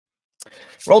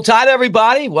Roll Tide,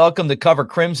 everybody. Welcome to Cover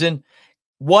Crimson.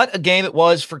 What a game it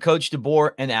was for Coach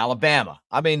DeBoer and Alabama.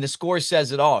 I mean, the score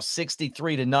says it all,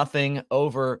 63-0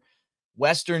 over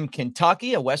Western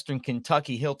Kentucky, a Western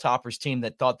Kentucky Hilltoppers team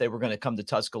that thought they were going to come to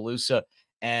Tuscaloosa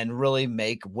and really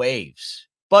make waves.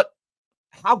 But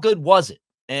how good was it?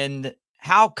 And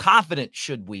how confident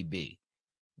should we be?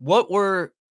 What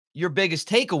were your biggest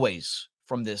takeaways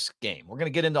from this game? We're going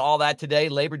to get into all that today,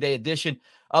 Labor Day edition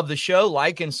of the show.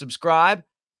 Like and subscribe.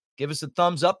 Give us a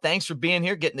thumbs up. Thanks for being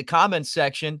here. Get in the comments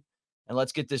section, and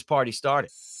let's get this party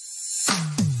started.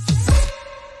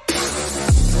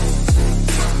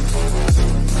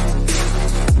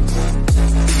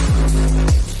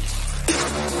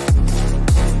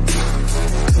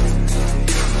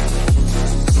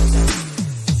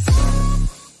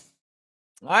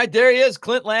 All right, there he is,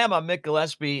 Clint Lamb. I'm Mick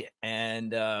Gillispie,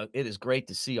 and it is great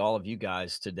to see all of you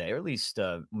guys today, or at least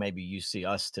maybe you see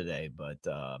us today, but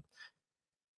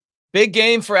big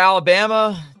game for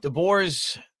Alabama.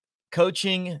 DeBoer's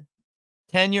coaching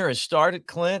tenure has started,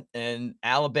 Clint, and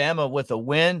Alabama with a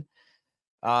win.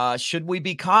 Should we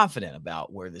be confident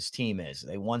about where this team is?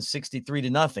 They won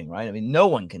 63-0, right? I mean, no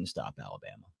one can stop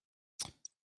Alabama.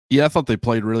 Yeah, I thought they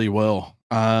played really well.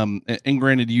 And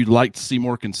granted, you'd like to see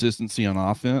more consistency on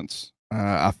offense.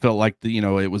 I felt like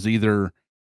it was either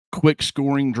quick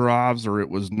scoring drives or it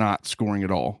was not scoring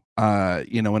at all.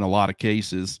 In a lot of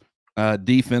cases.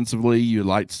 Defensively, you'd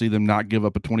like to see them not give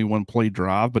up a 21-play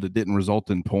drive, but it didn't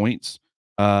result in points.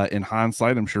 In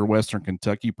hindsight, I'm sure Western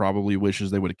Kentucky probably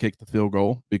wishes they would have kicked the field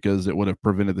goal because it would have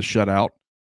prevented the shutout.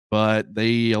 But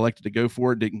they elected to go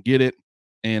for it, didn't get it.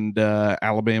 And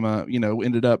Alabama,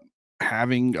 ended up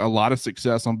having a lot of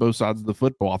success on both sides of the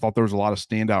football. I thought there was a lot of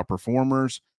standout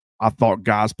performers. I thought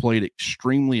guys played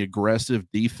extremely aggressive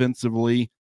defensively,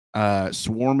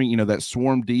 swarming, that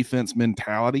swarm defense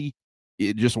mentality.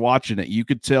 Just watching it, you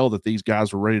could tell that these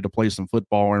guys were ready to play some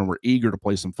football and were eager to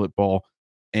play some football.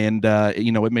 And,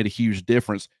 it made a huge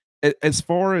difference. As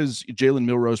far as Jalen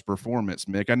Milroe's performance,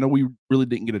 Mick, I know we really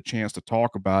didn't get a chance to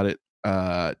talk about it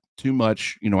too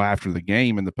much, after the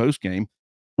game and the post game.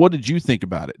 What did you think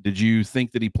about it? Did you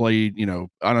think that he played,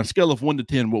 on a scale of 1 to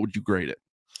 10, what would you grade it?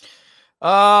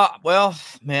 Well,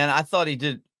 man, I thought he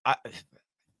did a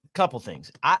couple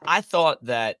things. I thought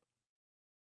that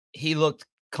he looked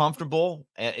comfortable.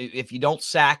 If you don't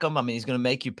sack him, I mean, he's going to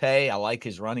make you pay. I like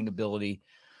his running ability.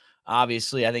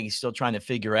 Obviously, I think he's still trying to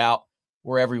figure out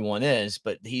where everyone is,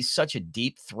 but he's such a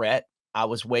deep threat. I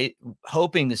was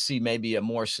hoping to see maybe a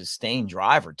more sustained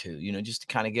drive or two, just to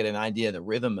kind of get an idea of the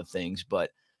rhythm of things.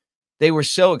 But they were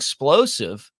so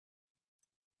explosive,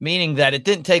 meaning that it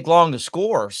didn't take long to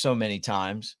score so many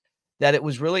times that it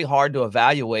was really hard to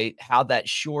evaluate how that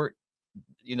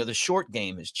the short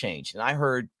game has changed. And I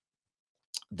heard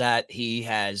that he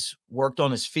has worked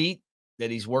on his feet, that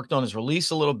he's worked on his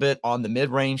release a little bit on the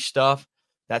mid-range stuff.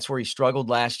 That's where he struggled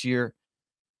last year.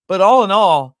 But all in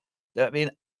all, I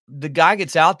mean, the guy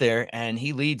gets out there and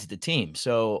he leads the team.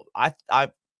 So I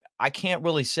can't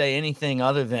really say anything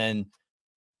other than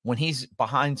when he's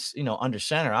behind, under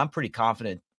center, I'm pretty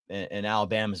confident in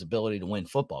Alabama's ability to win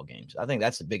football games. I think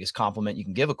that's the biggest compliment you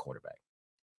can give a quarterback.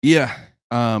 Yeah.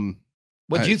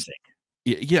 What'd you think?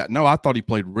 Yeah, no, I thought he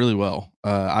played really well.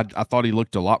 I thought he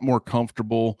looked a lot more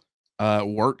comfortable,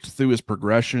 worked through his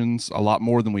progressions a lot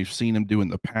more than we've seen him do in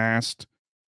the past.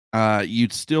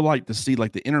 You'd still like to see,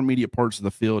 like, the intermediate parts of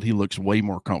the field, he looks way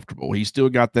more comfortable. He still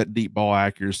got that deep ball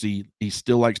accuracy. He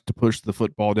still likes to push the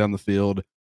football down the field.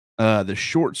 The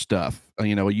short stuff,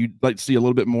 you'd like to see a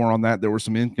little bit more on that. There were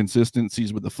some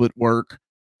inconsistencies with the footwork.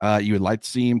 You would like to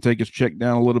see him take his check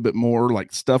down a little bit more.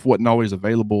 Like, stuff wasn't always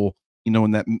available,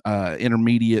 in that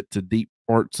intermediate to deep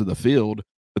parts of the field,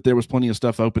 but there was plenty of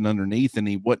stuff open underneath, and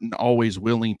he wasn't always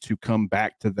willing to come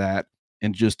back to that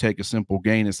and just take a simple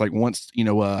gain. It's like once,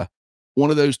 one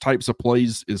of those types of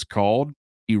plays is called,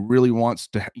 he really wants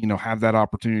to, have that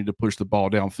opportunity to push the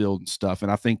ball downfield and stuff.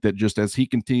 And I think that just as he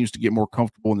continues to get more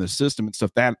comfortable in the system and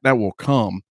stuff, that will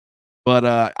come.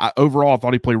 But overall, I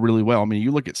thought he played really well. I mean,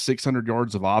 you look at 600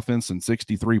 yards of offense and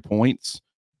 63 points,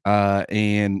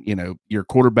 and, your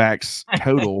quarterback's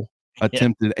total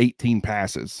attempted 18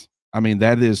 passes. I mean,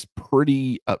 that is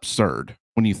pretty absurd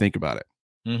when you think about it.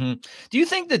 Mm-hmm. Do you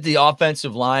think that the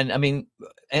offensive line, I mean,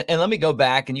 and let me go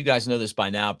back, and you guys know this by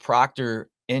now, Proctor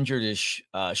injured his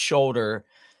shoulder,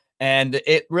 and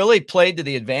it really played to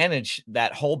the advantage,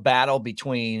 that whole battle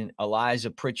between Elijah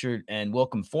Pritchard and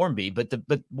Wilcom Formby. But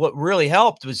what really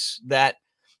helped was that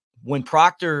when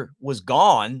Proctor was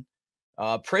gone,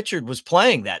 Pritchard was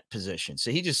playing that position.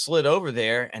 So he just slid over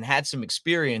there and had some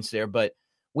experience there. But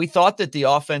we thought that the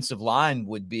offensive line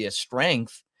would be a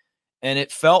strength. and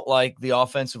it felt like the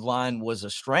offensive line was a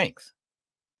strength.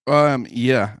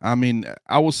 Yeah. I mean,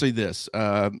 I will say this,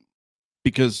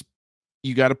 because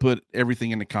you got to put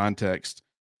everything into context.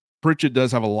 Pritchett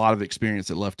does have a lot of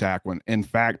experience at left tackle. And in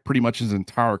fact, pretty much his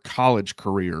entire college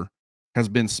career has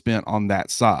been spent on that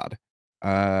side.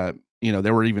 There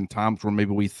were even times where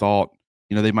maybe we thought,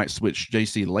 they might switch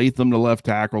JC Latham to left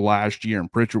tackle last year,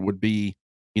 and Pritchett would be,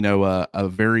 a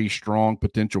very strong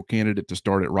potential candidate to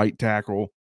start at right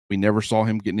tackle. We never saw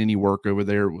him getting any work over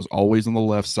there. It was always on the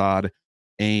left side.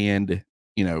 And,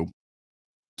 you know,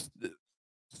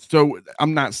 so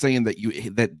I'm not saying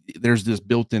that there's this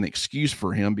built-in excuse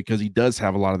for him, because he does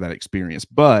have a lot of that experience,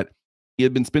 but he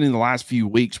had been spending the last few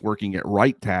weeks working at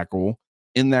right tackle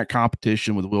in that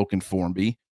competition with Wilkin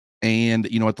Formby. And,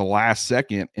 at the last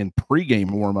second in pregame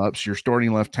warmups, your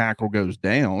starting left tackle goes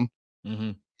down,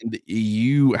 Mm-hmm. and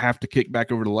you have to kick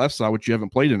back over to the left side, which you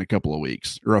haven't played in a couple of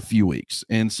weeks or a few weeks.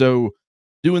 And so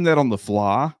doing that on the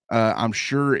fly, I'm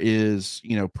sure is,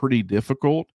 pretty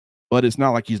difficult, but it's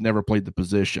not like he's never played the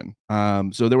position.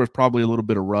 So there was probably a little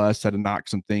bit of rust, had to knock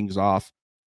some things off.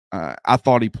 I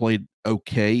thought he played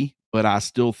okay, but I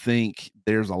still think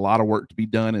there's a lot of work to be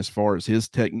done as far as his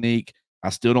technique. I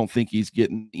still don't think he's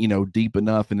getting, deep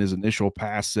enough in his initial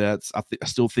pass sets. I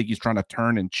still think he's trying to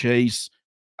turn and chase,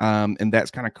 and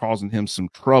that's kind of causing him some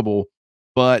trouble.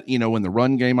 But, in the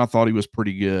run game, I thought he was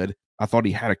pretty good. I thought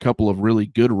he had a couple of really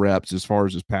good reps as far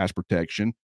as his pass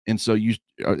protection. And so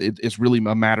it's really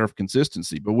a matter of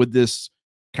consistency. But with this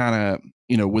kind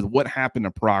of, with what happened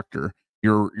to Proctor,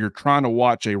 you're trying to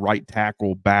watch a right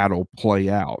tackle battle play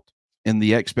out. And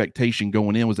the expectation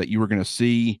going in was that you were going to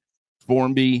see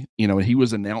Formby, he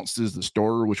was announced as the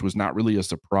starter, which was not really a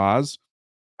surprise.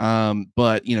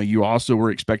 But you also were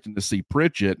expecting to see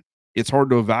Pritchett. It's hard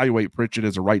to evaluate Pritchett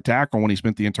as a right tackle when he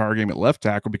spent the entire game at left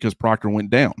tackle because Proctor went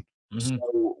down. Mm-hmm.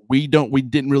 So we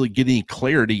didn't really get any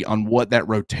clarity on what that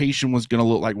rotation was going to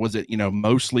look like. Was it,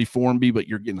 mostly Formby, but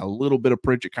you're getting a little bit of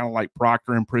Pritchett, kind of like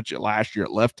Proctor and Pritchett last year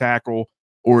at left tackle,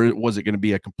 or was it going to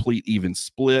be a complete even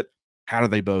split? How do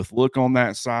they both look on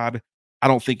that side? I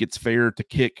don't think it's fair to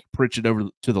kick Pritchett over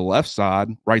to the left side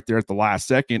right there at the last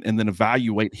second and then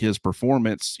evaluate his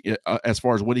performance as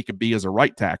far as what he could be as a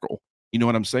right tackle. You know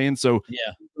what I'm saying? So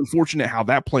Yeah. unfortunate how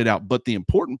that played out. But the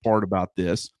important part about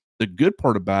this, the good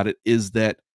part about it, is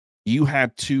that you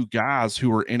had two guys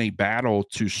who were in a battle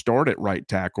to start at right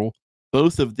tackle.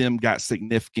 Both of them got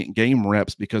significant game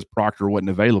reps because Proctor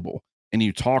wasn't available. And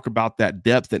you talk about that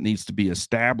depth that needs to be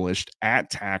established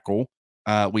at tackle.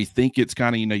 We think it's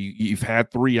kind of, you've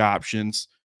had three options.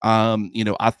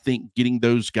 I think getting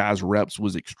those guys reps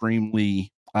was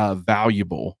extremely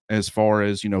valuable as far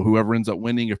as, whoever ends up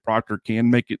winning, if Proctor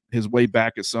can make it his way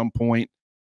back at some point,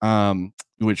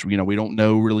 which, we don't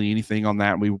know really anything on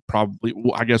that. We probably,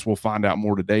 I guess we'll find out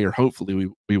more today, or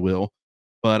hopefully we will.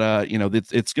 But,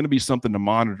 it's going to be something to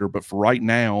monitor. But for right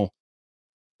now,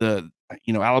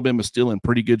 Alabama's still in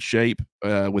pretty good shape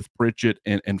with Pritchett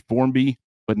and Formby.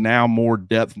 But now more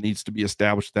depth needs to be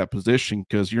established at that position,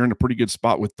 because you're in a pretty good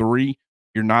spot with three.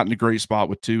 You're not in a great spot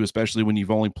with two, especially when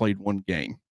you've only played one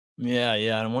game. Yeah.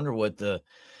 I wonder what the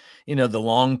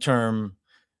long-term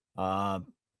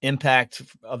impact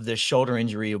of this shoulder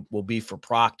injury will be for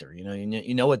Proctor.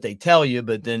 You know what they tell you,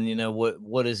 but then,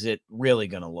 what is it really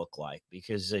going to look like?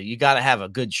 Because you got to have a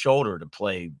good shoulder to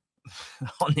play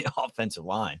on the offensive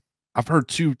line. I've heard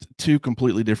two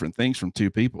completely different things from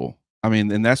two people. I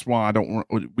mean, and that's why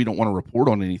we don't want to report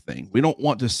on anything. We don't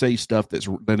want to say stuff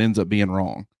that ends up being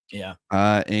wrong. Yeah.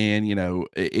 And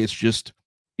it's just,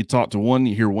 you talk to one,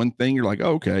 you hear one thing, you're like,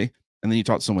 oh, okay. And then you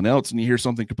talk to someone else and you hear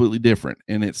something completely different.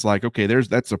 And it's like, okay,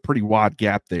 that's a pretty wide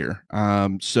gap there.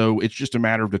 So it's just a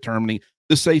matter of determining.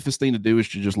 The safest thing to do is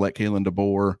to just let Kalen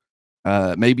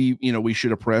DeBoer. Maybe, we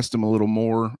should have pressed him a little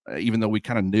more, even though we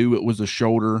kind of knew it was a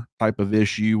shoulder type of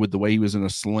issue with the way he was in a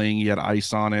sling. He had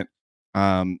ice on it.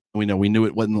 We knew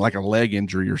it wasn't like a leg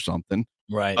injury or something.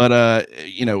 Right. But,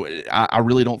 I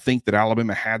really don't think that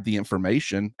Alabama had the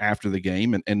information after the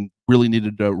game and really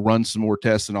needed to run some more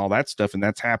tests and all that stuff. And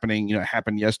that's happening, it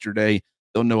happened yesterday.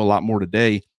 They'll know a lot more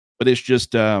today. But it's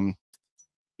just, it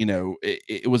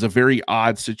was a very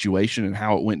odd situation and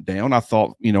how it went down. I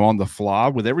thought, on the fly,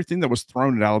 with everything that was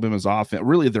thrown at Alabama's offense,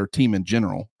 really their team in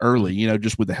general early,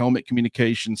 just with the helmet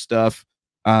communication stuff,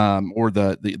 or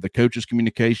the coaches'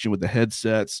 communication with the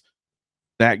headsets,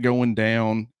 that going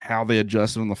down, how they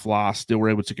adjusted on the fly, still were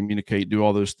able to communicate, do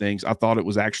all those things. I thought it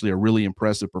was actually a really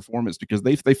impressive performance because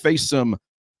they faced some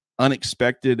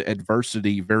unexpected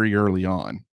adversity very early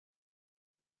on.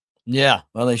 Yeah,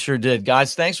 well, they sure did.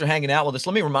 Guys, thanks for hanging out with us.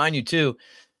 Let me remind you, too,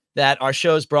 that our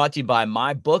show is brought to you by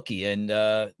MyBookie. And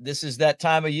this is that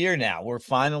time of year now. We're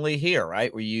finally here,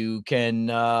 right? Where you can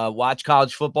watch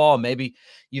college football and maybe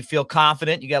you feel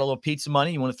confident. You got a little pizza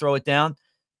money. You want to throw it down.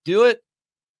 Do it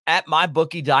at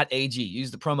mybookie.ag.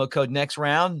 Use the promo code next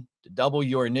round to double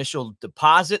your initial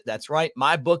deposit. That's right.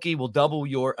 MyBookie will double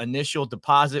your initial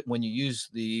deposit when you use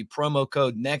the promo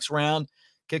code next round.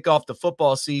 Kick off the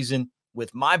football season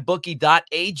with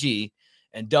mybookie.ag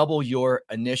and double your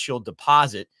initial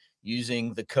deposit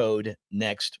using the code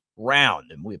next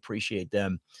round. And we appreciate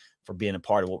them for being a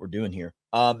part of what we're doing here.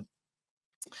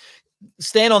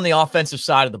 Staying on the offensive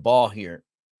side of the ball here,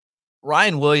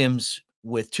 Ryan Williams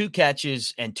with 2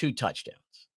 catches and 2 touchdowns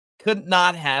could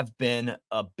not have been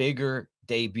a bigger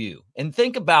debut. And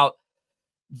think about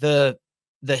the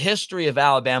history of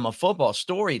Alabama football,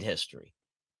 storied history.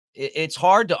 It's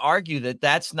hard to argue that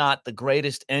that's not the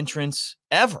greatest entrance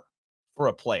ever for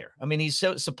a player. I mean, he's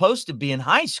supposed to be in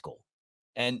high school,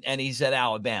 and he's at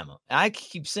Alabama. I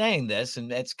keep saying this,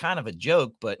 and it's kind of a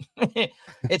joke, but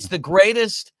it's the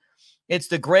greatest. It's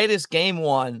the greatest game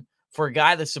one for a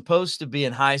guy that's supposed to be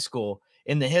in high school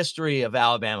in the history of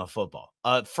Alabama football.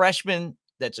 A freshman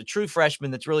that's a true freshman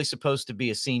that's really supposed to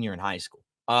be a senior in high school.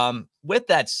 With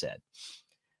that said,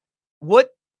 what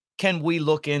can we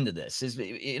look into this?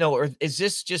 Or is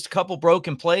this just a couple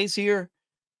broken plays here?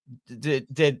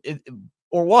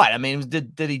 Or what? I mean,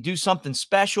 did he do something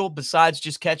special besides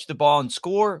just catch the ball and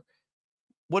score?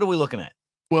 What are we looking at?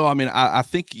 Well, I mean, I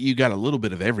think you got a little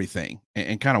bit of everything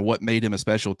and kind of what made him a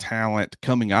special talent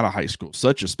coming out of high school,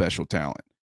 such a special talent.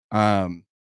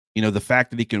 The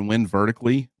fact that he can win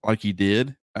vertically like he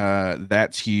did,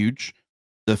 that's huge.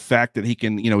 The fact that he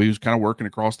can, he was kind of working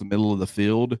across the middle of the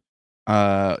field.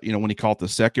 When he caught the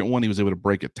second one, he was able to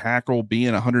break a tackle,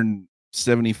 being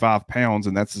 175 pounds,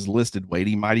 and that's his listed weight.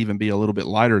 He might even be a little bit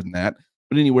lighter than that,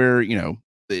 but anywhere,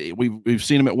 we've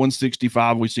seen him at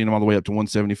 165. We've seen him all the way up to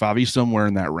 175. He's somewhere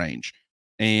in that range.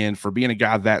 And for being a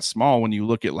guy that small, when you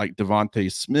look at like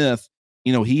Devontae Smith,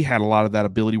 he had a lot of that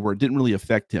ability where it didn't really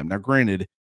affect him. Now, granted,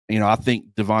 I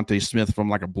think Devontae Smith from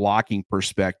like a blocking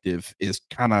perspective is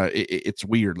kind of, it's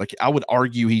weird. Like I would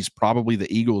argue he's probably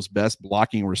the Eagles' best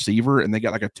blocking receiver, and they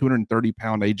got like a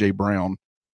 230-pound AJ Brown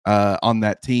on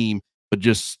that team. But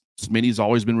just Smitty's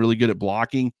always been really good at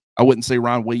blocking. I wouldn't say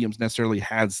Ron Williams necessarily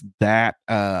has that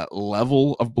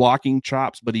level of blocking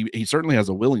chops, but he certainly has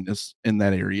a willingness in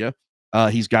that area.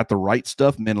 He's got the right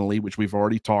stuff mentally, which we've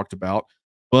already talked about.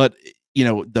 But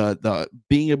the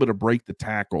being able to break the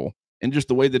tackle and just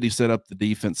the way that he set up the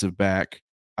defensive back,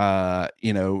 trying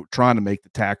to make the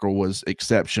tackle was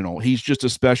exceptional. He's just a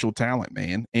special talent,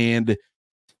 man. And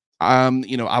I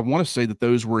want to say that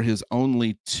those were his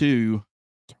only 2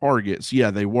 targets.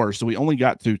 Yeah, they were. So he only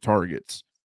got 2 targets.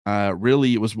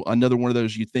 Really, it was another one of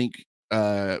those you think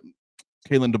Kalen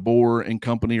DeBoer and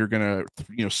company are going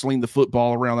to, sling the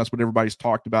football around. That's what everybody's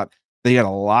talked about. They had a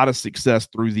lot of success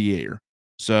through the air.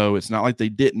 So it's not like they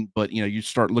didn't, but, you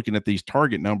start looking at these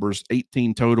target numbers,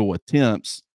 18 total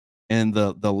attempts, and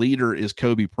the leader is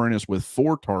Kobe Prentice with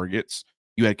 4 targets.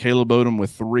 You had Caleb Odom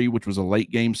with 3, which was a late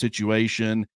game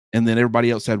situation, and then everybody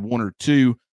else had 1 or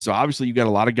 2. So obviously you got a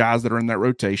lot of guys that are in that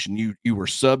rotation. You were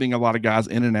subbing a lot of guys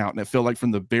in and out, and it felt like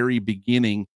from the very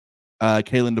beginning,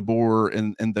 Kalen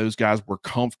DeBoer and those guys were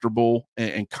comfortable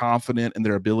and confident in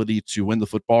their ability to win the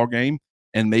football game.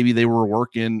 And maybe they were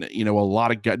working, a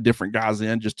lot of different guys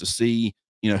in just to see,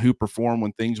 who performed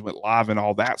when things went live and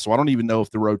all that. So I don't even know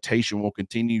if the rotation will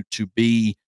continue to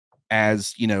be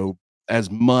as, as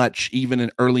much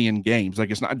even early in games. Like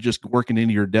it's not just working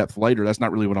into your depth later. That's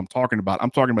not really what I'm talking about.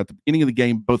 I'm talking about the beginning of the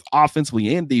game, both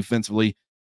offensively and defensively,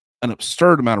 an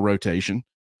absurd amount of rotation.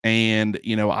 And,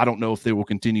 I don't know if they will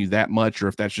continue that much or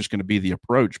if that's just going to be the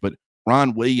approach. But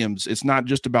Ron Williams, it's not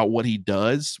just about what he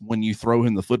does when you throw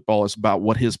him the football. It's about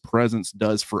what his presence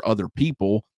does for other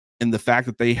people. And the fact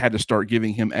that they had to start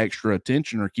giving him extra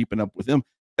attention or keeping up with him,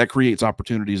 that creates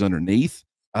opportunities underneath.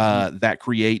 That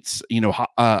creates,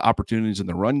 opportunities in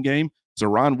the run game. So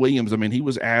Ron Williams, I mean, he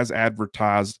was as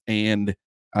advertised, and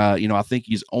I think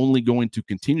he's only going to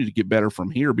continue to get better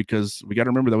from here because we got to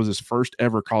remember that was his first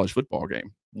ever college football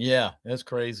game. Yeah, that's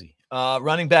crazy.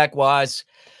 Running back wise,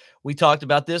 we talked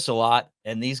about this a lot,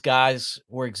 and these guys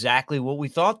were exactly what we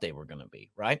thought they were going to be,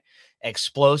 right?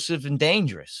 Explosive and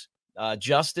dangerous.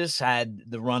 Justice had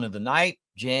the run of the night.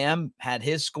 Jam had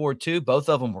his score too. Both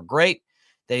of them were great.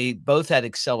 They both had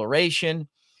acceleration.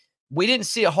 We didn't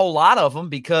see a whole lot of them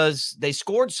because they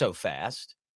scored so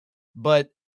fast. But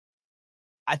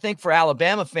I think for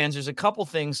Alabama fans, there's a couple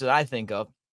things that I think of.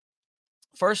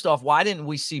 First off, why didn't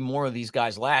we see more of these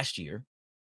guys last year?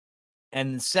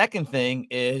 And the second thing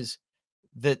is,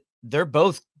 that they're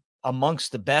both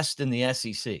amongst the best in the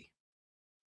SEC.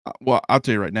 Well, I'll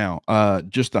tell you right now,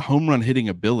 just the home run hitting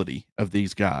ability of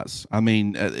these guys. I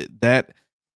mean,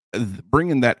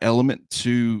 bringing that element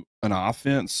to an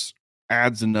offense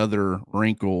adds another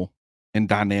wrinkle and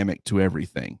dynamic to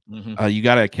everything. You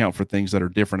got to account for things that are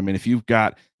different. I mean, if you've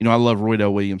got, I love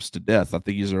Roydell Williams to death. I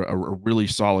think he's a really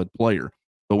solid player.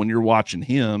 But when you're watching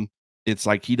him, it's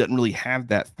like he doesn't really have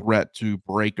that threat to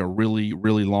break a really,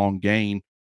 really long game.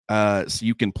 So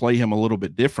you can play him a little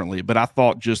bit differently. But I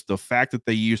thought just the fact that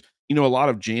they used, a lot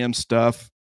of jam stuff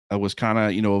was kind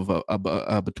of, of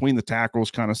a between the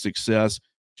tackles kind of success.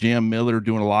 Jam Miller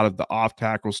doing a lot of the off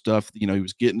tackle stuff. He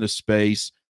was getting to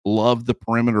space. Loved the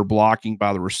perimeter blocking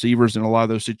by the receivers in a lot of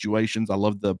those situations. I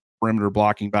loved the perimeter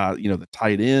blocking by, the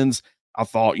tight ends. I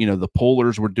thought, the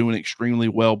pullers were doing extremely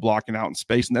well blocking out in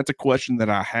space. And that's a question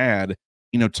that I had.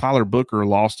 Tyler Booker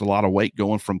lost a lot of weight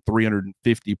going from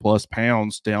 350 plus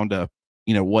pounds down to,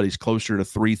 he's closer to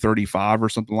 335 or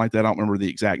something like that. I don't remember the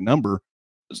exact number.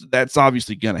 That's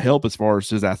obviously going to help as far as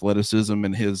his athleticism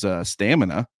and his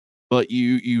stamina. But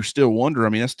you still wonder, I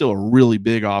mean, that's still a really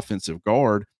big offensive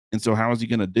guard. And so how is he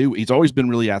going to do? He's always been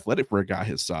really athletic for a guy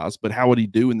his size, but how would he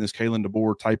do in this Kalen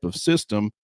DeBoer type of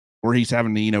system where he's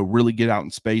having to, really get out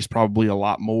in space probably a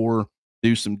lot more,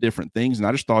 do some different things. And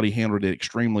I just thought he handled it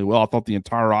extremely well. I thought the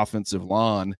entire offensive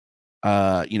line,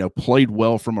 played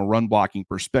well from a run blocking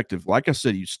perspective. Like I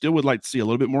said, you still would like to see a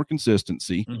little bit more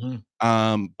consistency.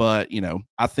 But,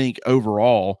 I think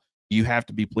overall you have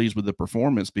to be pleased with the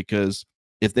performance because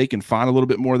if they can find a little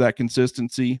bit more of that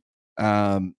consistency,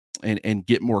 and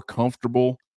get more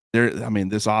comfortable there. I mean,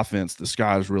 this offense, the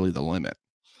sky is really the limit.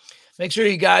 Make sure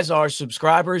you guys are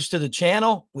subscribers to the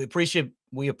channel. We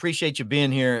appreciate you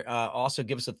being here. Also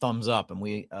give us a thumbs up, and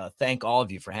we thank all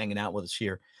of you for hanging out with us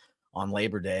here on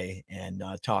Labor Day and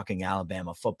talking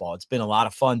Alabama football. It's been a lot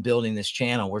of fun building this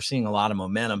channel. We're seeing a lot of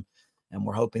momentum, and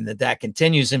we're hoping that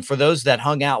continues. And for those that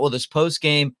hung out with us post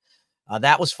game,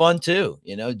 that was fun too,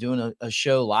 doing a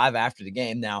show live after the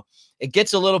game. Now, it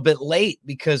gets a little bit late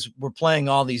because we're playing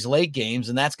all these late games,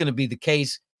 and that's going to be the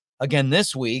case again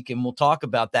this week. And we'll talk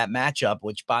about that matchup,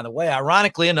 which, by the way,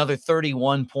 ironically, another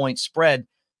 31-point spread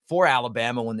for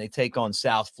Alabama when they take on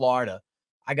South Florida.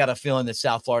 I got a feeling that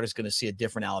South Florida is going to see a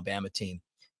different Alabama team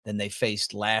than they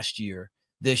faced last year,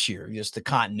 this year, just the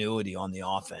continuity on the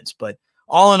offense. But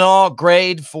all in all,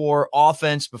 grade for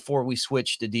offense before we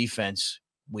switch to defense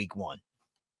week one.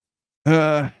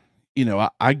 I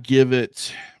give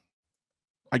it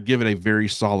a very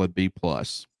solid B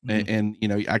plus. And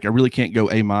I really can't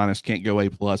go A minus, can't go A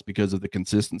plus because of the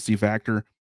consistency factor.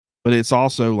 But it's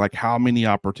also like, how many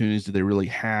opportunities do they really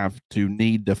have to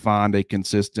need to find a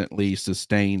consistently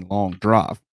sustained long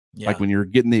drive? Yeah. Like when you're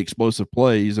getting the explosive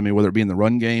plays, I mean, whether it be in the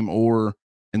run game or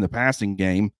in the passing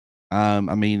game, I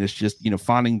mean, it's just,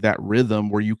 finding that rhythm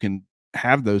where you can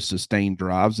have those sustained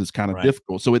drives is kind of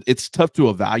difficult. So it's tough to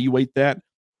evaluate that.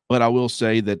 But I will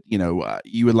say that,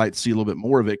 you would like to see a little bit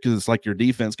more of it because it's like your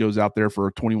defense goes out there for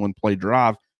a 21 play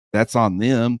drive. That's on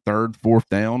them, third, fourth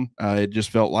down. It just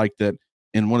felt like that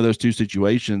in one of those two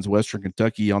situations, Western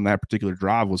Kentucky on that particular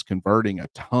drive was converting a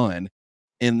ton.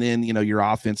 And then, your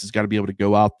offense has got to be able to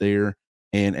go out there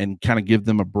and kind of give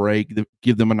them a break,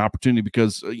 give them an opportunity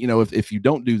because, if you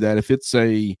don't do that, if it's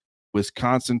a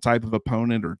Wisconsin type of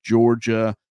opponent or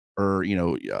Georgia or,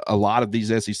 a lot of these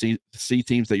SEC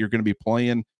teams that you're going to be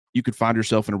playing, you could find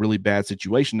yourself in a really bad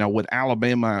situation. Now, with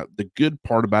Alabama, the good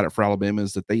part about it for Alabama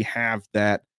is that they have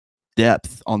that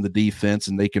depth on the defense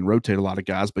and they can rotate a lot of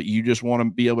guys, but you just want to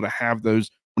be able to have those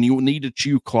when you need to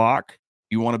chew clock,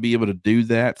 you want to be able to do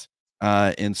that.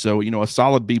 And so, a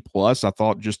solid B plus, I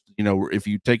thought just, if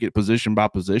you take it position by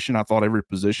position, I thought every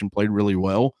position played really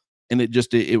well. And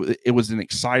it was an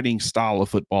exciting style of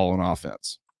football and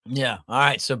offense. Yeah. All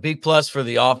right. So B plus for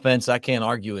the offense. I can't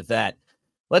argue with that.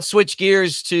 Let's switch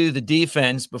gears to the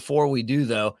defense. Before we do,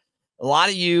 though, a lot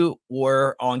of you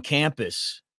were on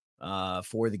campus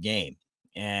for the game,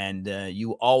 and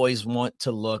you always want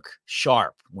to look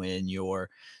sharp when you're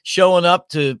showing up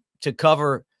to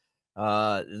cover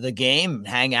the game,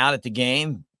 hang out at the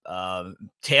game,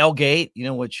 tailgate,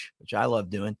 which I love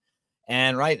doing.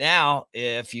 And right now,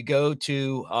 if you go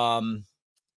to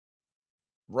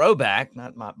Roback,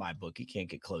 not my bookie, can't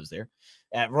get closed there.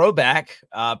 At Roback,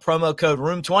 promo code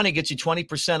Room20 gets you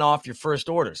 20% off your first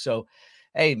order. So,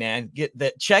 hey, man,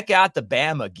 check out the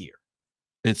Bama gear.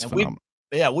 It's phenomenal.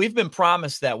 We've been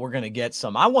promised that we're going to get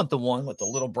some. I want the one with the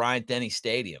little Bryant Denny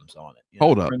stadiums on it.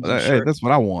 Hold up. Hey, that's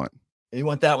what I want. You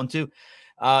want that one too?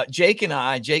 Jake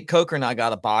Coker and I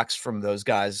got a box from those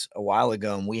guys a while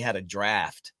ago, and we had a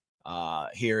draft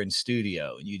here in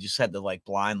studio, and you just had to like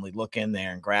blindly look in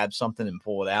there and grab something and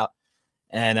pull it out.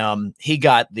 And he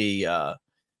got the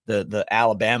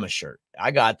Alabama shirt.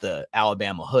 I got the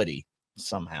Alabama hoodie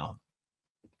somehow.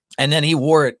 And then he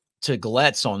wore it to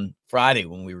Galette's on Friday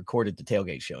when we recorded the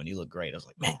tailgate show, and he looked great. I was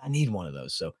like, man, I need one of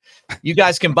those. So you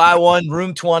guys can buy one,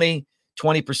 room 20%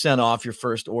 off your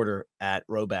first order at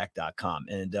roback.com.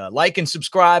 And like and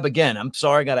subscribe. Again, I'm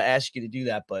sorry I got to ask you to do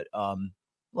that, but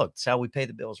look, it's how we pay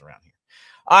the bills around here.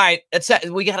 All right,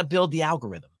 we got to build the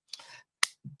algorithm.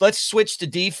 Let's switch to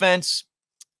defense.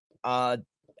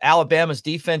 Alabama's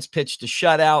defense pitched a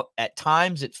shutout. At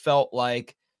times, it felt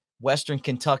like Western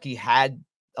Kentucky had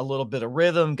a little bit of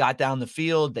rhythm, got down the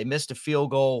field. They missed a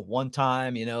field goal one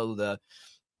time. The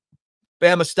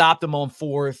Bama stopped them on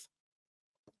fourth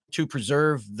to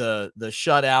preserve the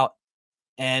shutout,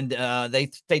 and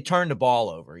they turned the ball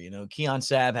over. Keon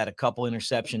Sabb had a couple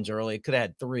interceptions early. Could have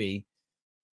had 3.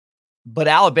 But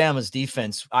Alabama's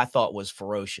defense, I thought, was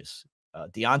ferocious.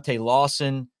 Deontay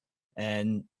Lawson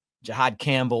and Jahad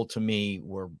Campbell, to me,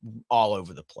 were all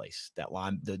over the place.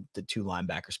 The 2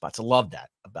 linebacker spots. I love that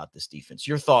about this defense.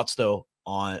 Your thoughts, though,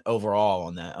 on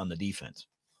the defense?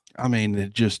 I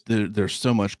mean, there's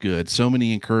so much good, so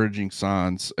many encouraging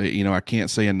signs. I can't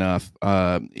say enough.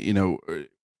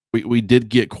 We did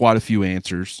get quite a few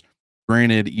answers.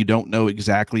 Granted, you don't know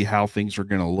exactly how things are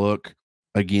going to look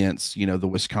against, the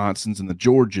Wisconsins and the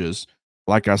Georgias.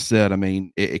 Like I said, I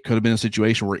mean, it could have been a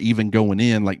situation where even going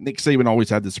in, like Nick Saban always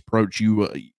had this approach,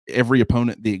 every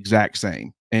opponent the exact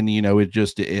same. And,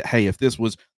 hey, if this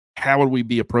was, how would we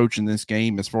be approaching this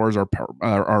game as far as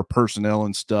our personnel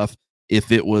and stuff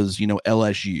if it was,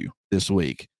 LSU this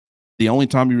week? The only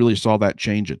time you really saw that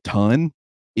change a ton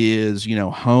is,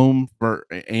 home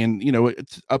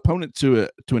it's opponent to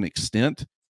an extent.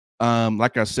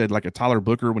 Like I said, like a Tyler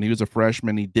Booker, when he was a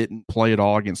freshman, he didn't play at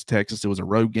all against Texas. It was a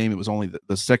road game. It was only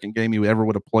the second game he ever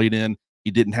would have played in.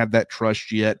 He didn't have that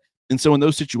trust yet. And so in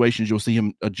those situations, you'll see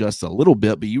him adjust a little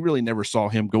bit, but you really never saw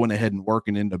him going ahead and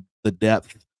working into the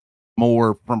depth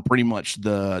more from pretty much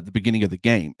the beginning of the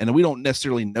game. And we don't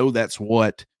necessarily know that's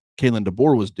what Kalen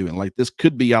DeBoer was doing. Like, this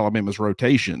could be Alabama's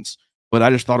rotations, but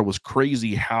I just thought it was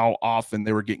crazy how often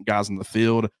they were getting guys in the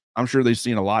field. I'm sure they've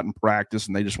seen a lot in practice,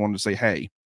 and they just wanted to say, hey,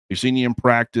 we've seen you in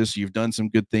practice. You've done some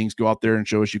good things. Go out there and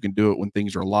show us you can do it when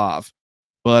things are live.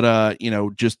 But,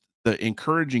 just the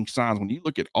encouraging signs, when you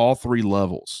look at all 3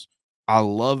 levels, I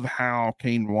love how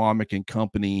Kane Womack and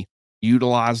company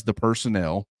utilized the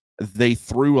personnel. They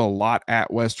threw a lot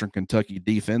at Western Kentucky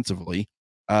defensively.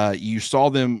 You saw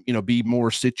them, be more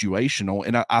situational.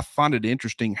 And I find it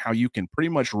interesting how you can pretty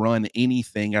much run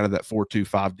anything out of that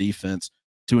 4-2-5 defense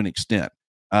to an extent.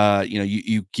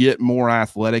 You get more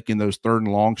athletic in those 3rd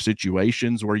and long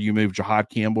situations where you move Jahad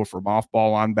Campbell from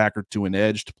off-ball linebacker to an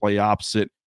edge to play opposite,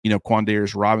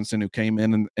 Quandarius Robinson, who came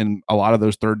in a lot of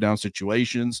those 3rd down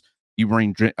situations. You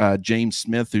bring James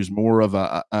Smith, who's more of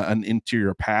an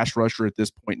interior pass rusher at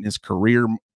this point in his career,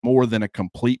 more than a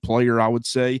complete player, I would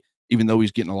say, even though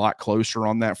he's getting a lot closer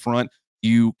on that front.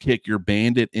 You kick your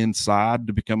bandit inside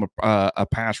to become a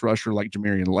pass rusher like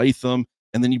Jamarian Latham.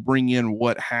 And then you bring in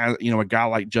a guy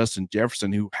like Justin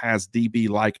Jefferson, who has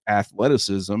DB-like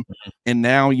athleticism. And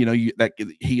now, he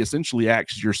essentially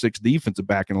acts as your 6th defensive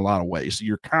back in a lot of ways. So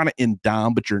you're kind of in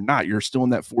dime, but you're not. You're still in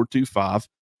that 4-2-5.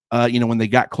 When they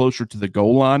got closer to the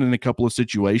goal line in a couple of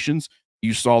situations,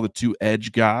 you saw the 2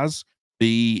 edge guys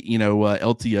be,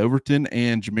 LT Overton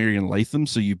and Jamarian Latham.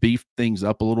 So you beefed things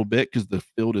up a little bit because the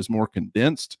field is more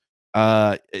condensed.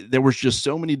 There was just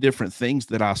so many different things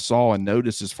that I saw and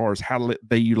noticed as far as how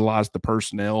they utilized the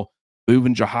personnel,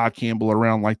 moving Jahad Campbell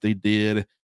around like they did.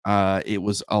 It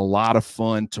was a lot of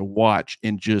fun to watch,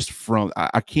 and just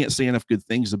I can't say enough good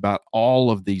things about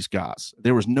all of these guys.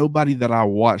 There was nobody that I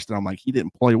watched that I'm like, he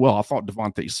didn't play well. I thought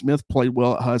Devontae Smith played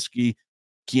well at Husky.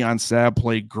 Keon Sabb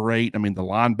played great. I mean, the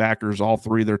linebackers, all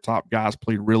 3 of their top guys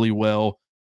played really well.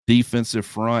 Defensive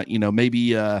front,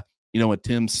 maybe a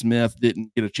Tim Smith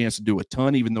didn't get a chance to do a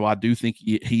ton, even though I do think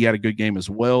he had a good game as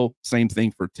well. Same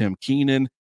thing for Tim Keenan.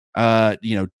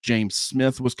 James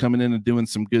Smith was coming in and doing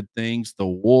some good things. The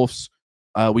Wolves,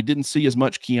 we didn't see as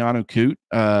much Keanu Coote,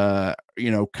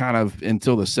 kind of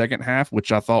until the second half,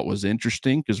 which I thought was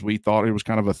interesting because we thought it was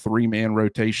kind of a 3-man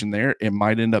rotation there. It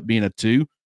might end up being a 2.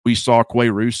 We saw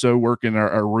Quay Russo working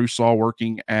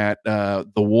at the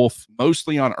Wolf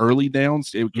mostly on early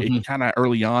downs. It kind of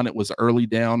early on, it was early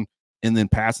down and then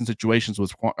passing situations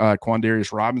with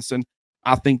Quandarius Robinson.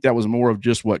 I think that was more of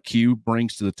just what Q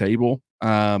brings to the table,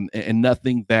 and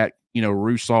nothing that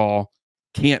Russo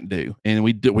can't do. And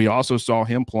we also saw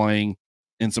him playing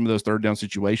in some of those 3rd down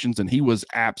situations, and he was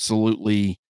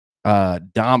absolutely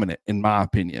dominant in my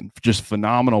opinion, just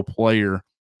phenomenal player.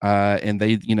 And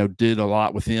they, did a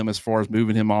lot with him as far as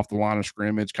moving him off the line of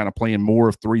scrimmage, kind of playing more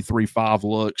of 3-3-5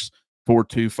 looks,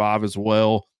 4-2-5 as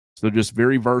well. So just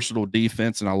very versatile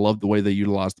defense, and I love the way they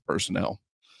utilize the personnel.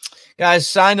 Guys,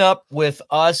 sign up with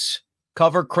us,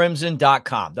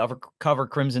 covercrimson.com.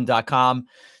 Covercrimson.com.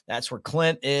 That's where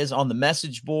Clint is on the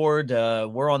message board.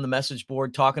 We're on the message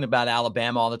board talking about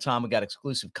Alabama all the time. We got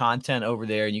exclusive content over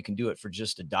there, and you can do it for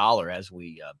just $1 as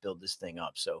we build this thing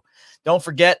up. So don't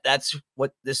forget, that's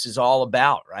what this is all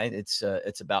about, right? It's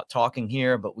about talking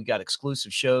here, but we got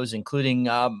exclusive shows, including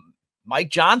Mike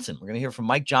Johnson. We're going to hear from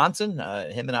Mike Johnson.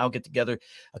 Him and I will get together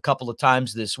a couple of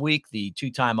times this week. The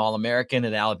 2-time All-American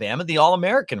at Alabama, the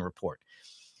All-American report.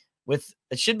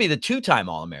 It should be the 2-time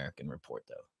All-American report,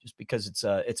 though, just because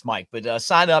it's Mike. But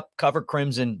sign up,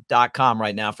 covercrimson.com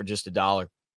right now for just $1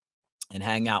 and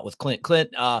hang out with Clint.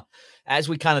 Clint, as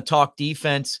we kind of talk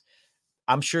defense,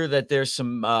 I'm sure that there's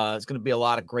some it's going to be a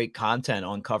lot of great content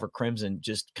on Cover Crimson,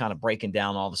 just kind of breaking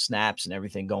down all the snaps and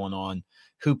everything going on,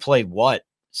 who played what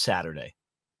Saturday.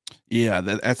 Yeah,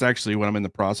 that's actually what I'm in the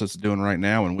process of doing right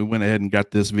now. And we went ahead and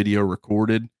got this video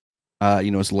recorded.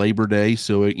 It's Labor Day,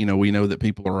 so we know that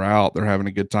people are out, they're having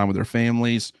a good time with their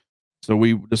families. So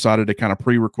we decided to kind of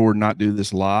pre-record, not do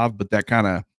this live, but that kind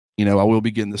of, I will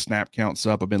be getting the snap counts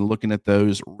up. I've been looking at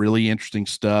those, really interesting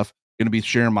stuff. Going to be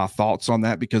sharing my thoughts on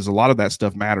that because a lot of that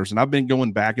stuff matters. And I've been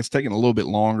going back. It's taking a little bit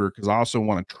longer because I also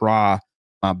want to try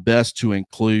my best to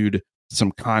include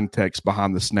some context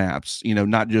behind the snaps,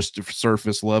 not just the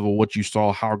surface level, what you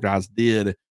saw, how guys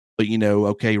did, but,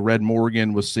 okay, Red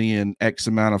Morgan was seeing X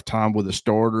amount of time with the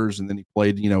starters, and then he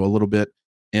played, a little bit,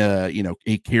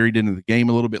 he carried into the game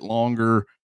a little bit longer.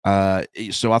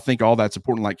 So I think all that's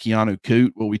important, like Keanu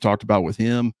Coote, what we talked about with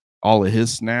him, all of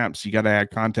his snaps, you got to add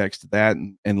context to that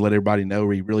and let everybody know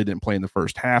he really didn't play in the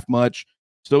first half much.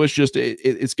 So it's just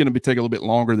it's going to take a little bit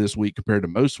longer this week compared to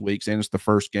most weeks, and it's the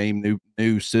first game,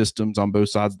 new systems on both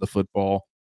sides of the football.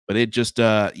 But it just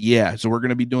so we're going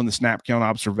to be doing the snap count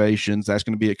observations. That's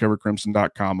going to be at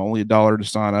covercrimson.com. Only $1 to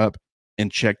sign up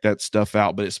and check that stuff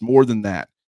out. But it's more than that.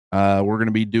 We're going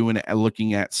to be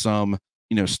looking at some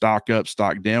stock up,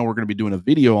 stock down. We're going to be doing a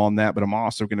video on that, but I'm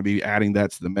also going to be adding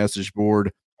that to the message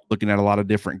board, looking at a lot of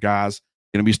different guys.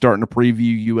 Going to be starting to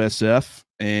preview USF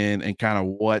and kind of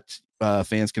what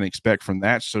fans can expect from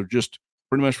that. So just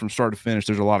pretty much from start to finish,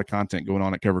 there's a lot of content going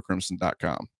on at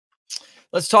covercrimson.com.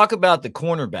 Let's talk about the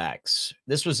cornerbacks.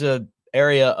 This was an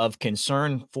area of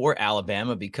concern for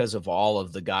Alabama because of all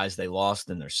of the guys they lost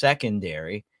in their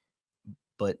secondary.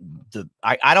 But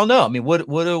I don't know. I mean, what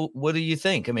do you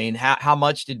think? I mean, how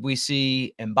much did we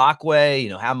see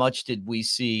Mbakwe? How much did we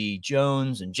see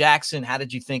Jones and Jackson? How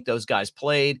did you think those guys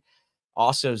played?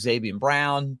 Also, Xavier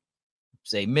Brown,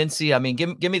 Zay Mincy. I mean,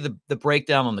 give me the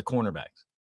breakdown on the cornerbacks.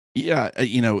 Yeah,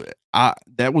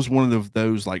 that was one of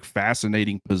those like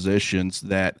fascinating positions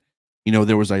that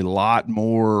there was a lot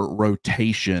more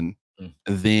rotation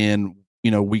than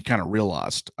we kind of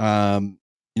realized.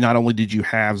 Not only did you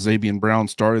have Xavier Brown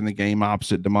starting the game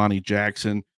opposite Damani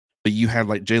Jackson, but you had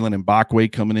like Jalen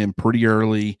Mbakwe coming in pretty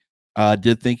early.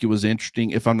 Did think it was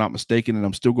interesting, if I'm not mistaken, and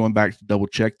I'm still going back to double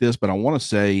check this, but I want to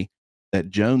say that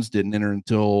Jones didn't enter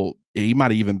until he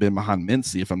might have even been behind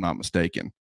Mincy, if I'm not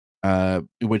mistaken.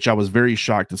 Which I was very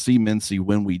shocked to see Mincy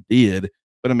when we did.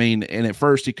 But I mean, and at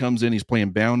first he comes in, he's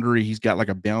playing boundary. He's got like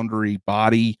a boundary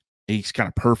body. He's kind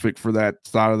of perfect for that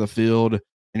side of the field.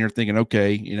 And you're thinking,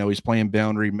 okay, he's playing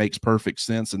boundary, makes perfect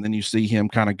sense. And then you see him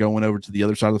kind of going over to the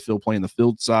other side of the field, playing the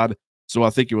field side. So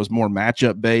I think it was more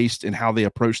matchup based in how they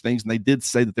approach things. And they did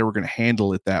say that they were going to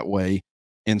handle it that way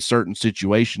in certain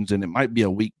situations. And it might be a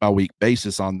week by week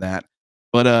basis on that.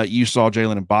 But you saw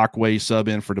Jalen Mbakwe sub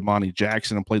in for Damani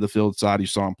Jackson and play the field side. You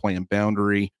saw him playing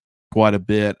boundary quite a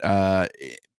bit.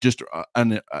 Just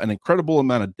an incredible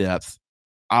amount of depth.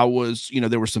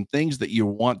 There were some things that you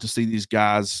want to see these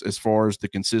guys as far as the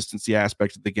consistency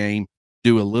aspect of the game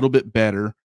do a little bit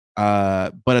better.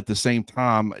 But at the same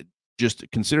time, just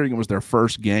considering it was their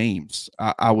first games,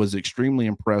 I was extremely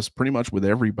impressed pretty much with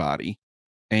everybody.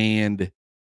 And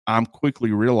I'm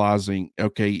quickly realizing,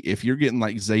 okay, if you're getting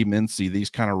like Zay Mincy, these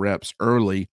kind of reps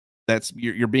early,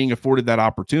 you're being afforded that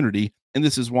opportunity. And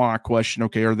this is why I question,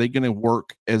 okay, are they going to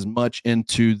work as much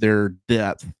into their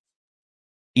depth,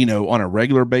 on a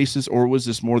regular basis, or was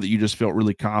this more that you just felt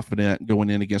really confident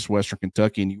going in against Western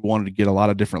Kentucky and you wanted to get a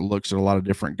lot of different looks at a lot of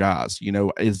different guys?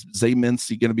 Is Zay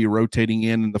Mincy going to be rotating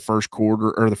in the first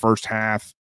quarter or the first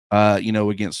half,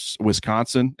 against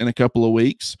Wisconsin in a couple of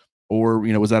weeks? Or,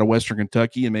 was that a Western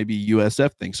Kentucky and maybe a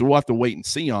USF thing? So we'll have to wait and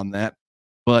see on that.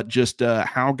 But just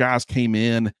how guys came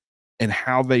in and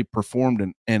how they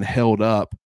performed and held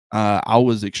up, I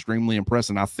was extremely impressed,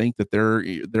 and I think that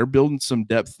they're building some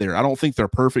depth there. I don't think they're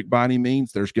perfect by any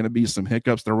means. There's going to be some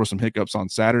hiccups. There were some hiccups on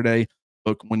Saturday,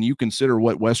 but when you consider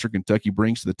what Western Kentucky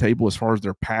brings to the table as far as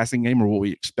their passing game or what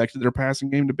we expected their passing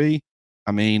game to be,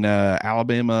 I mean,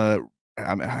 Alabama,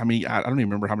 I mean, I don't even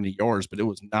remember how many yards, but it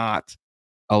was not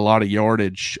a lot of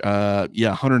yardage.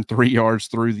 103 yards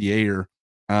through the air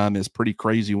is pretty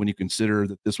crazy when you consider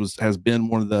that has been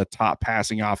one of the top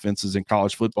passing offenses in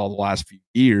college football the last few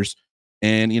years.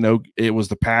 And, it was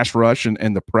the pass rush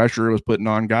and the pressure it was putting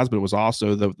on guys, but it was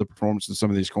also the performance of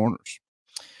some of these corners.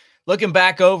 Looking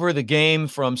back over the game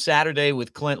from Saturday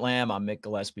with Clint Lamb, I'm Mick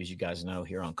Gillispie, as you guys know,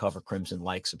 here on Cover Crimson.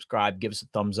 Like, subscribe, give us a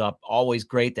thumbs up. Always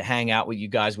great to hang out with you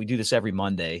guys. We do this every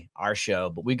Monday, our show,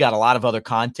 but we've got a lot of other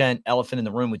content. Elephant in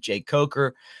the Room with Jake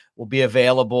Coker will be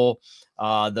available.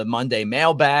 The Monday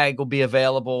mailbag will be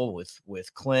available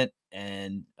with Clint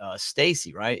and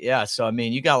Stacy, right? Yeah. So, I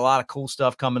mean, you got a lot of cool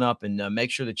stuff coming up, and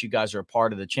make sure that you guys are a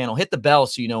part of the channel. Hit the bell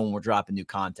so you know when we're dropping new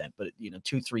content, but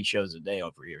 2-3 shows a day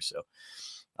over here. So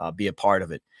be a part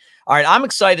of it. All right. I'm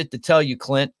excited to tell you,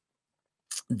 Clint,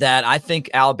 that I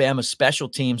think Alabama's special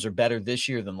teams are better this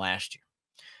year than last year.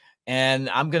 And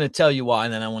I'm going to tell you why,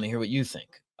 and then I want to hear what you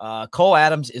think. Cole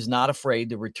Adams is not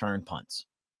afraid to return punts.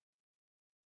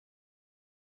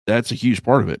 That's a huge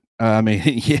part of it. I mean,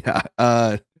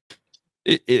 yeah,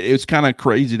 it's kind of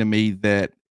crazy to me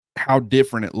that how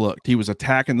different it looked. He was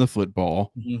attacking the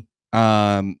football,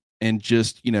 and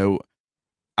just,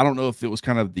 I don't know if it was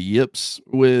kind of the yips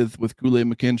with Kool-Aid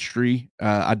McKinstry.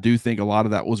 I do think a lot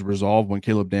of that was resolved when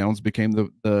Caleb Downs became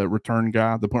the return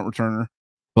guy, the punt returner.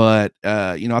 But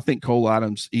I think Cole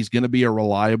Adams, he's going to be a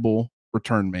reliable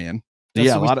return man.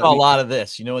 Yeah, we saw a lot of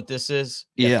this. You know what this is?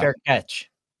 Yeah, fair catch.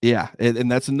 Yeah,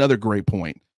 and that's another great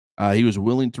point. He was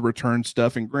willing to return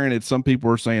stuff, and granted, some people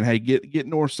are saying, "Hey, get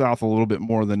north south a little bit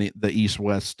more than the east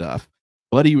west stuff,"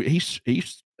 but he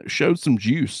showed some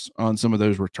juice on some of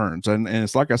those returns, and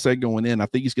it's like I said going in, I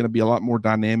think he's going to be a lot more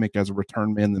dynamic as a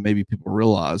return man than maybe people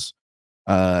realize.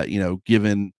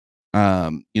 Given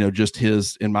just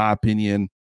his, in my opinion,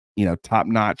 top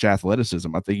notch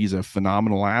athleticism. I think he's a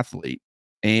phenomenal athlete.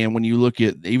 And when you look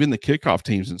at even the kickoff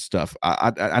teams and stuff,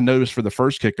 I noticed for the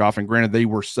first kickoff, and granted they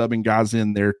were subbing guys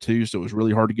in there too, so it was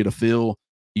really hard to get a feel.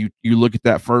 You look at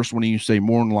that first one and you say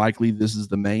more than likely this is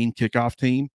the main kickoff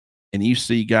team, and you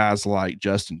see guys like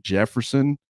Justin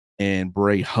Jefferson and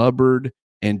Bray Hubbard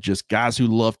and just guys who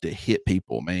love to hit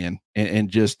people, man. And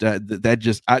just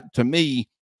to me,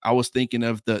 I was thinking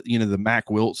of the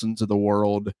Mac Wilsons of the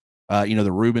world,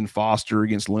 the Reuben Foster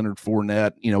against Leonard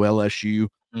Fournette, LSU.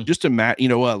 Just to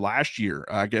last year,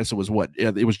 I guess it was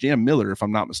it was Jam Miller, if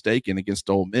I'm not mistaken, against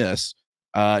Ole Miss.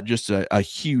 Just a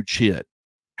huge hit.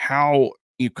 How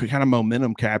kind of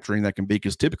momentum capturing that can be,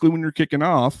 because typically when you're kicking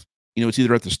off, it's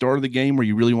either at the start of the game where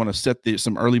you really want to set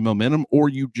some early momentum, or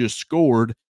you just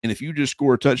scored. And if you just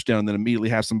score a touchdown and then immediately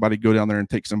have somebody go down there and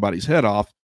take somebody's head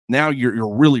off, now you're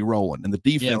really rolling and the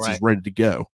defense is ready to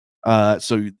go.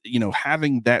 So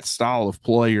having that style of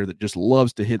player that just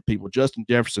loves to hit people, Justin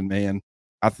Jefferson, man,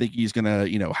 I think he's going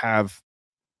to, have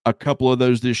a couple of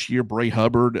those this year. Bray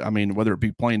Hubbard, I mean, whether it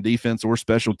be playing defense or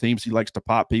special teams, he likes to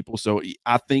pop people. So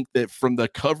I think that from the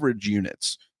coverage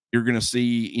units, you're going to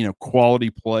see,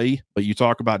 quality play. But you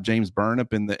talk about James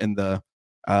Burnip and the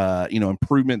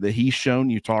improvement that he's shown.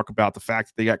 You talk about the fact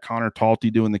that they got Connor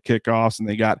Talty doing the kickoffs and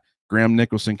they got Graham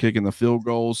Nicholson kicking the field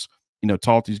goals.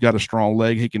 Talty's got a strong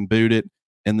leg. He can boot it.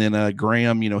 And then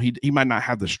Graham, he might not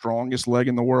have the strongest leg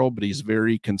in the world, but he's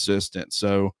very consistent.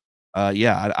 So, I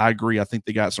agree. I think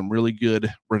they got some really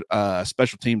good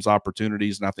special teams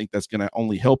opportunities, and I think that's going to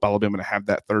only help Alabama to have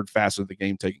that third facet of the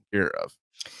game taken care of.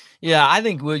 Yeah, I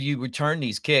think when you return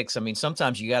these kicks, I mean,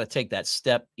 sometimes you got to take that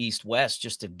step east-west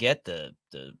just to get the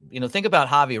think about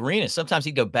Javi Arenas. Sometimes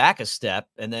he'd go back a step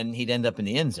and then he'd end up in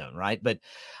the end zone, right? But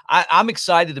I'm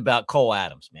excited about Cole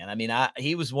Adams, man. I mean,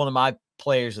 he was one of my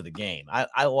players of the game.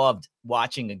 I loved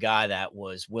watching a guy that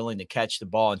was willing to catch the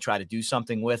ball and try to do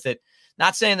something with it.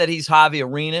 Not saying that he's Javi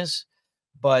Arenas,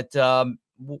 but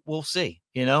we'll see.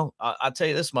 I'll tell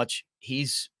you this much.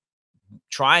 He's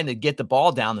trying to get the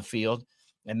ball down the field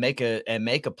and make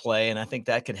a play. And I think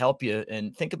that could help you.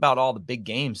 And think about all the big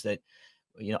games that,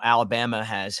 Alabama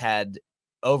has had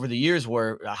over the years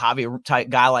where a Javi type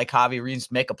guy like Javi Reeves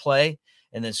make a play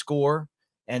and then score.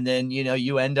 And then,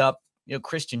 you end up,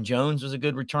 Christian Jones was a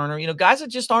good returner, guys that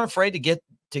just aren't afraid to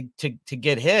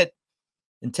get hit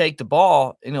and take the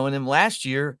ball, and then last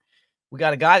year we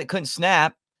got a guy that couldn't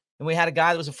snap and we had a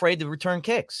guy that was afraid to return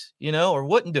kicks, or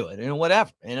wouldn't do it,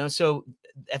 whatever, so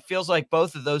it feels like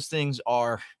both of those things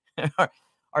are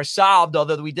are solved.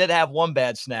 Although we did have one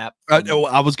bad snap. I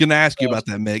was going to ask you about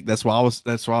that, Mick. That's why I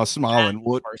was smiling.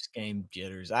 What first game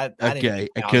jitters? I okay,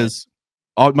 didn't because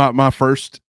my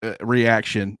first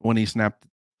reaction when he snapped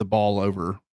the ball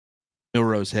over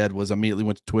Milroe's head was immediately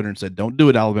went to Twitter and said, "Don't do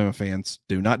it, Alabama fans.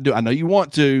 Do not do. I know you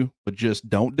want to, but just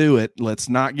don't do it. Let's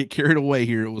not get carried away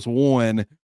here. It was one.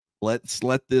 Let's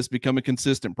let this become a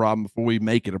consistent problem before we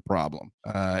make it a problem."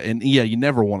 And yeah, you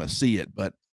never want to see it,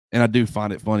 and I do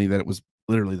find it funny that it was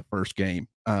literally the first game.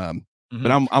 But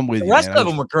I'm with you. The rest of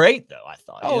them were great, though. I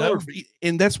thought. Oh,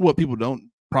 and that's what people don't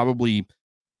probably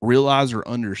realize or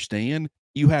understand.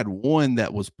 You had one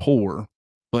that was poor,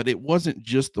 but it wasn't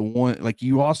just the one. Like,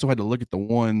 you also had to look at the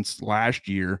ones last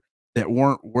year that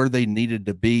weren't where they needed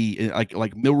to be.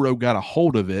 Like Milroe got a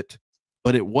hold of it,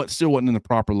 but still wasn't in the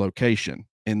proper location.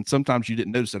 And sometimes you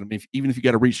didn't notice that. I mean, even if you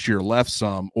got to reach to your left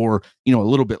some, or a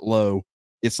little bit low,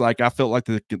 it's like I felt like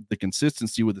the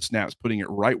consistency with the snaps, putting it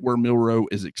right where Milroe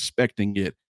is expecting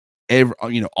it,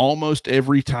 almost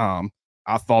every time.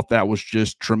 I thought that was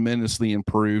just tremendously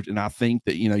improved. And I think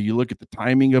that, you look at the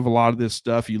timing of a lot of this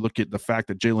stuff, you look at the fact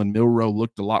that Jalen Milroe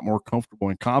looked a lot more comfortable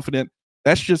and confident.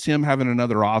 That's just him having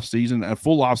another offseason, a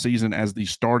full offseason as the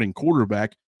starting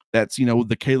quarterback. That's, the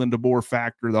Kalen DeBoer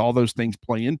factor, all those things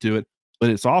play into it.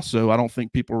 But it's also, I don't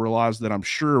think people realize that, I'm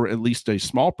sure at least a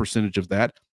small percentage of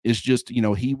that is just,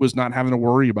 he was not having to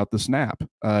worry about the snap.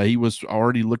 He was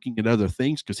already looking at other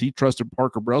things because he trusted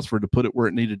Parker Brailsford to put it where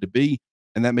it needed to be.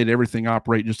 And that made everything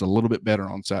operate just a little bit better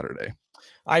on Saturday.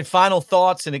 All right, final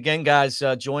thoughts. And again, guys,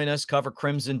 join us,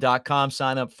 covercrimson.com.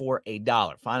 Sign up for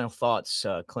 $1. Final thoughts,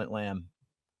 Clint Lamb,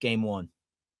 game one.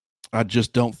 I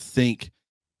just don't think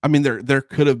 – I mean, there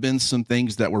could have been some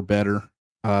things that were better,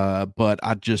 but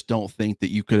I just don't think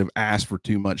that you could have asked for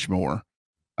too much more.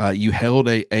 You held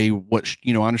I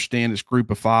understand it's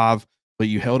group of 5, but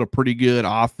you held a pretty good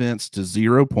offense to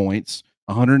 0 points.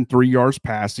 103 yards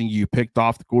passing. You picked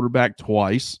off the quarterback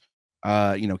twice.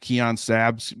 Keon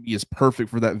Sabbs is perfect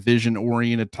for that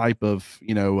vision-oriented type of,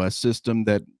 system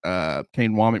that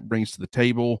Kane Womack brings to the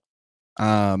table.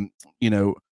 So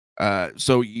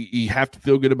you have to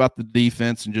feel good about the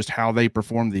defense and just how they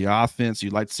performed the offense.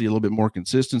 You'd like to see a little bit more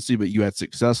consistency, but you had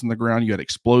success on the ground. You had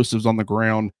explosives on the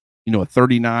ground, a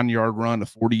 39-yard run, a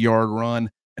 40-yard run,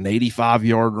 an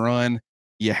 85-yard run.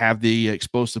 You have the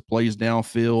explosive plays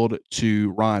downfield to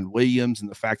Ryan Williams,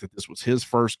 and the fact that this was his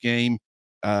first game.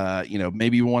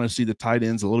 Maybe you want to see the tight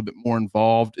ends a little bit more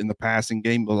involved in the passing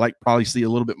game. But probably see a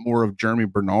little bit more of Jeremy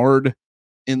Bernard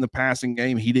in the passing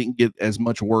game. He didn't get as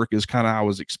much work as kind of I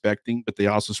was expecting, but they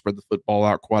also spread the football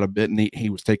out quite a bit, and he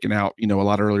was taken out, a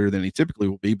lot earlier than he typically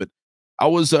will be. But I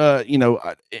was,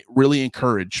 really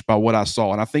encouraged by what I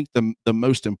saw. And I think the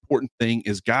most important thing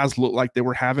is guys looked like they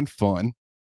were having fun.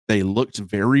 They looked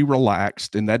very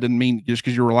relaxed, and that doesn't mean just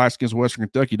because you're relaxed against Western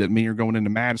Kentucky doesn't mean you're going into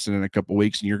Madison in a couple of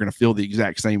weeks and you're going to feel the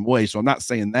exact same way. So I'm not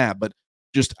saying that, but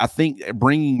just I think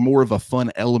bringing more of a fun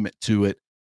element to it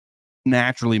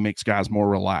naturally makes guys more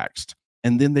relaxed.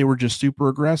 And then they were just super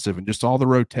aggressive, and just all the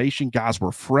rotation. Guys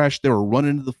were fresh. They were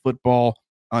running to the football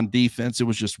on defense. It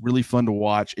was just really fun to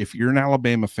watch. If you're an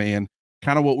Alabama fan,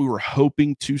 kind of what we were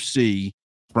hoping to see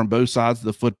from both sides of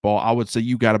the football, I would say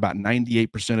you got about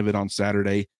 98% of it on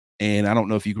Saturday. And I don't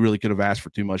know if you really could have asked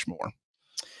for too much more.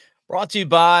 Brought to you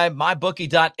by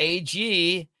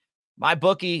mybookie.ag.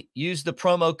 MyBookie, use the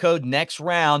promo code next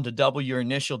round to double your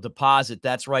initial deposit.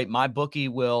 That's right. MyBookie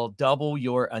will double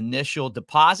your initial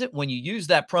deposit when you use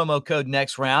that promo code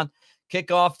next round. Kick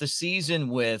off the season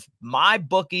with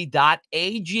mybookie.ag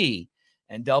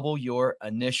and double your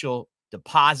initial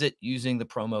deposit using the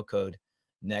promo code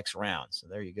next round. So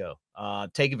there you go.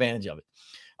 Take advantage of it.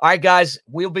 All right, guys,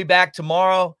 we'll be back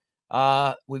tomorrow.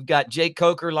 We've got Jake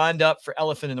Coker lined up for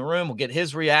Elephant in the Room. We'll get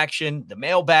his reaction, the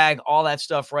mailbag, all that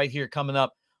stuff right here coming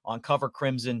up on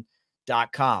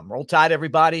covercrimson.com. Roll Tide,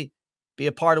 everybody. Be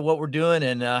a part of what we're doing,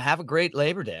 and have a great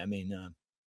Labor Day. I mean,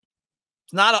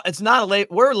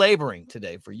 we're laboring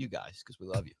today for you guys because we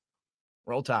love you.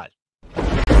 Roll Tide.